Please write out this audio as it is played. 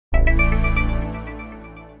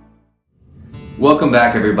Welcome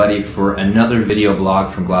back everybody for another video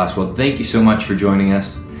blog from Glasswell. Thank you so much for joining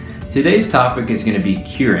us. Today's topic is going to be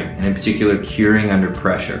curing, and in particular curing under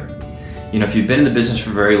pressure. You know, if you've been in the business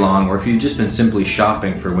for very long, or if you've just been simply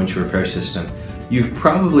shopping for a windshield repair system, you've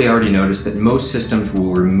probably already noticed that most systems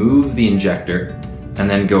will remove the injector and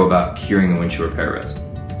then go about curing the windshield repair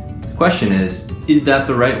resin. The question is that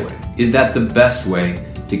the right way? Is that the best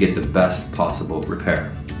way to get the best possible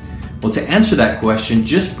repair? Well, to answer that question,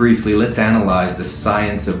 just briefly, let's analyze the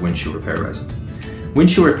science of windshield repair resin.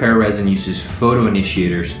 Windshield repair resin uses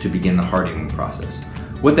photoinitiators to begin the hardening process.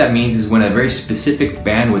 What that means is when a very specific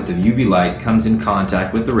bandwidth of UV light comes in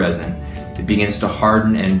contact with the resin, it begins to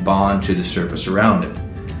harden and bond to the surface around it.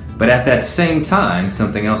 But at that same time,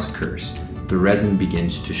 something else occurs. The resin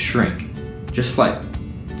begins to shrink, just slightly.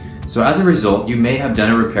 So as a result, you may have done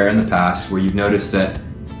a repair in the past where you've noticed that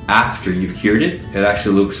after you've cured it, it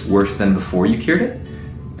actually looks worse than before you cured it,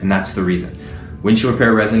 and that's the reason. Windshield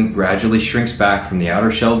repair resin gradually shrinks back from the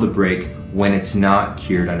outer shell of the brake when it's not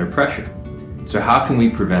cured under pressure. So how can we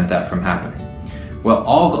prevent that from happening? Well,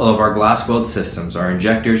 all of our glass weld systems, our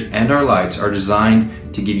injectors and our lights are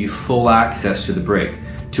designed to give you full access to the brake,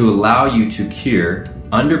 to allow you to cure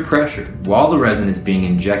under pressure while the resin is being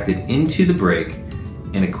injected into the brake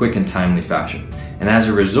in a quick and timely fashion. And as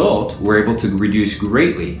a result, we're able to reduce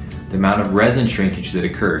greatly the amount of resin shrinkage that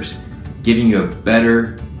occurs, giving you a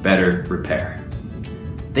better repair.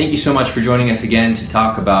 Thank you so much for joining us again to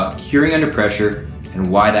talk about curing under pressure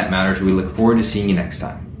and why that matters. We look forward to seeing you next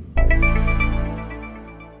time.